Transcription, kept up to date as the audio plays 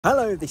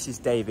Hello, this is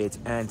David,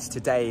 and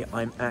today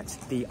I'm at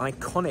the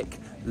iconic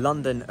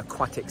London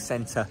Aquatics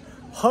Centre,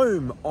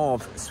 home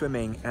of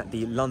swimming at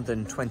the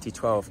London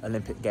 2012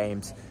 Olympic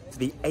Games for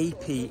the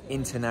AP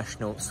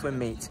International Swim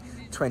Meet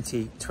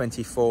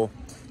 2024.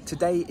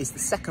 Today is the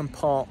second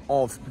part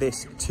of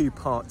this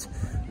two-part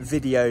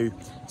video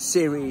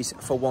series,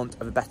 for want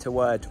of a better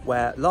word,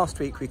 where last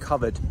week we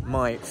covered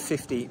my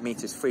 50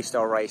 metres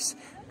freestyle race,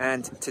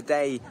 and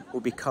today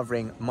we'll be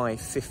covering my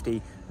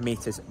 50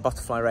 metres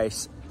butterfly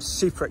race.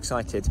 Super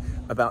excited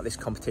about this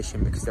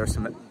competition because there are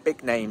some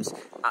big names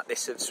at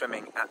this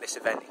swimming at this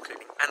event,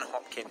 including Anna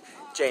Hopkin,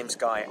 James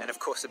Guy, and of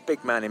course the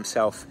big man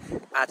himself,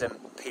 Adam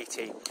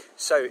Peaty.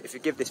 So if you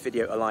give this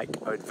video a like,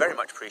 I would very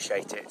much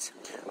appreciate it.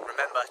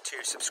 Remember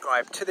to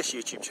subscribe to this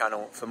YouTube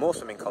channel for more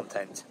swimming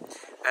content,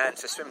 and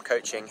for swim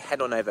coaching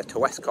head on over to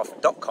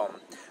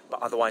westcough.com.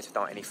 But otherwise,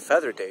 without any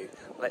further ado,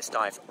 let's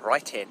dive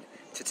right in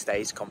to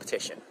today's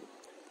competition.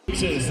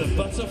 It is the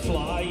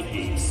butterfly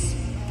heats.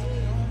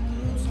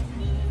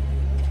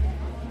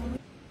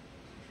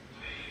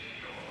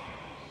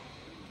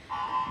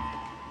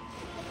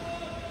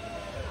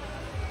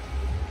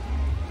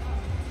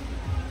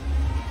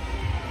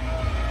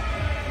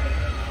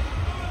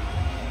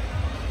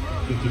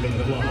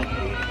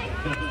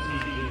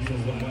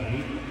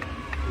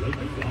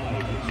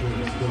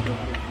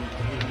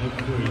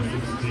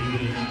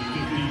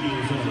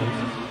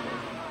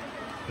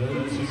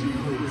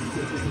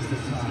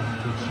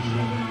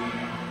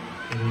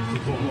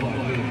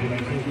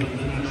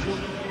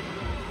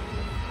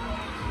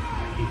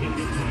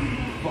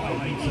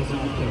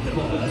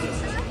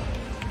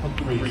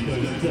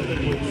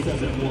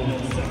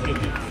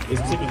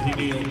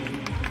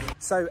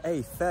 So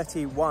a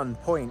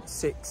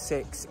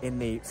 31.66 in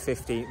the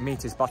 50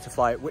 metres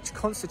butterfly, which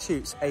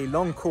constitutes a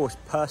long course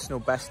personal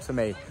best for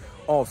me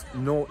of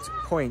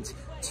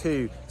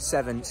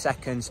 0.27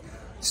 seconds.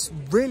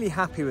 Really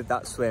happy with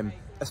that swim,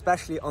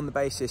 especially on the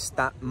basis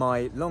that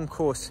my long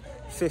course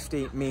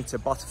 50 metre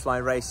butterfly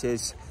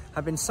races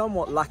have been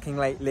somewhat lacking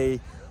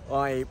lately.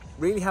 I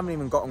really haven't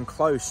even gotten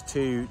close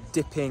to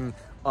dipping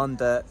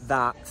under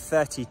that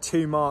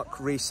 32 mark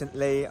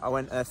recently. I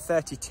went a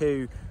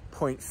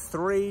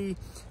 32.3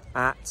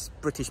 at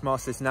British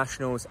Masters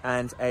Nationals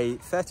and a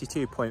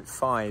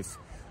 32.5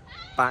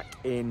 back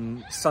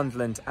in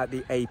Sunderland at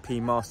the AP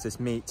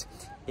Masters meet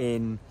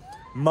in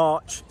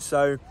March.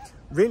 So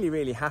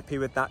really happy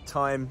with that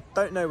time.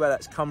 Don't know where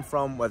that's come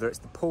from, whether it's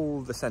the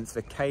pool, the sense of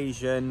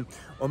occasion,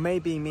 or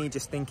maybe me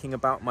just thinking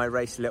about my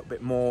race a little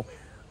bit more.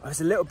 I was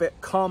a little bit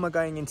calmer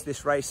going into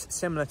this race,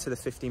 similar to the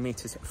 50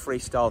 metres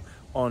freestyle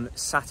on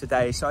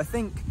Saturday. So I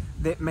think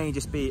that may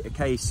just be a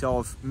case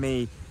of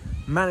me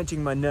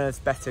managing my nerves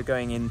better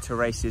going into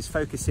races,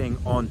 focusing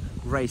on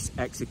race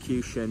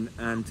execution,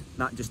 and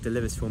that just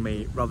delivers for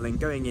me, rather than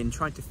going in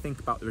trying to think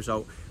about the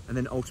result and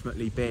then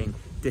ultimately being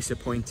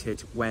disappointed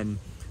when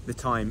the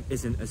time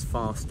isn't as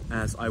fast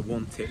as I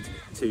want it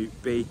to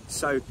be.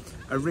 So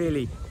a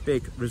really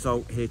big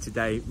result here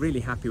today. Really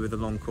happy with the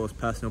long course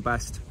personal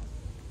best.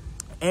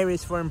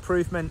 Areas for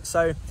improvement: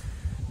 so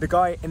the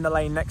guy in the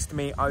lane next to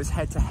me I was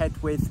head to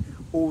head with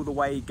all the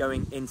way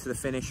going into the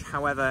finish.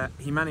 However,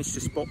 he managed to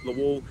spot the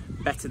wall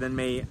better than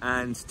me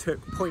and took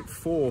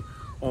 0.4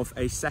 of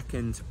a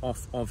second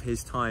off of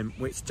his time,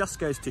 which just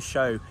goes to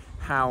show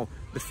how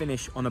the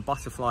finish on a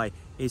butterfly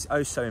is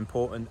oh so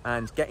important,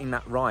 and getting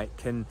that right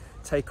can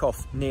take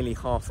off nearly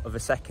half of a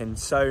second.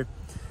 So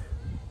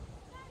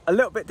a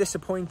little bit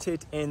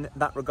disappointed in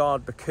that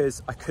regard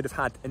because I could have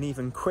had an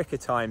even quicker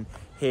time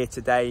here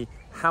today.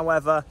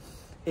 However,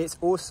 it's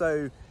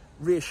also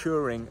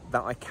reassuring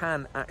that I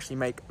can actually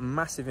make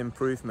massive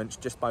improvements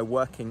just by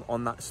working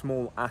on that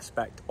small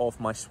aspect of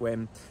my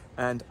swim,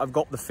 and I've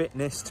got the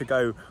fitness to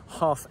go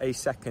half a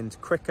second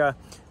quicker,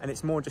 and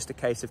it's more just a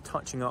case of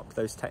touching up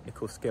those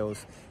technical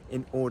skills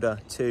in order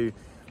to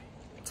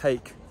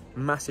take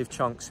massive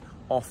chunks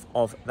off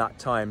of that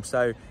time.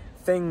 So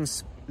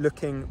things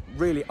looking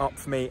really up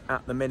for me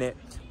at the minute.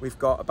 We've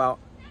got about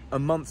a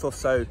month or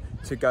so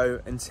to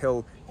go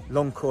until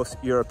long course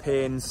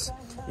Europeans.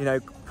 You know,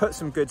 put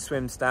some good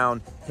swims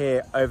down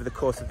here over the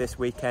course of this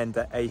weekend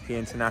at AP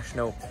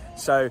International.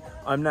 So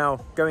I'm now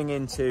going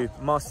into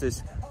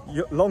Masters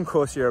long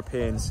course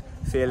Europeans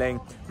feeling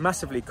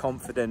massively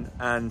confident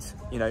and,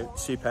 you know,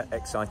 super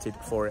excited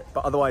for it.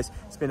 But otherwise,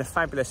 it's been a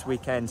fabulous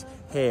weekend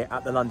here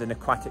at the London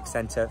Aquatics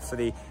Centre for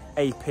the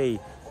AP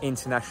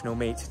International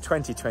Meet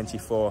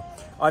 2024.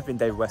 I've been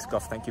David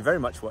Westcough. Thank you very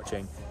much for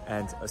watching,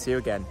 and I'll see you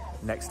again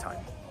next time.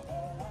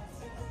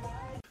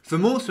 For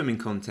more swimming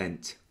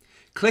content,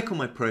 click on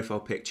my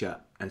profile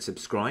picture and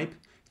subscribe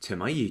to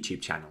my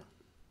YouTube channel.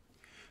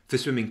 For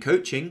swimming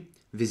coaching,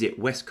 visit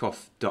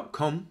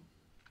westcough.com.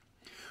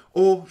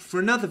 Or for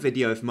another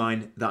video of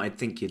mine that I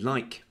think you'd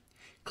like,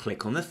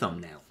 click on the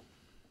thumbnail.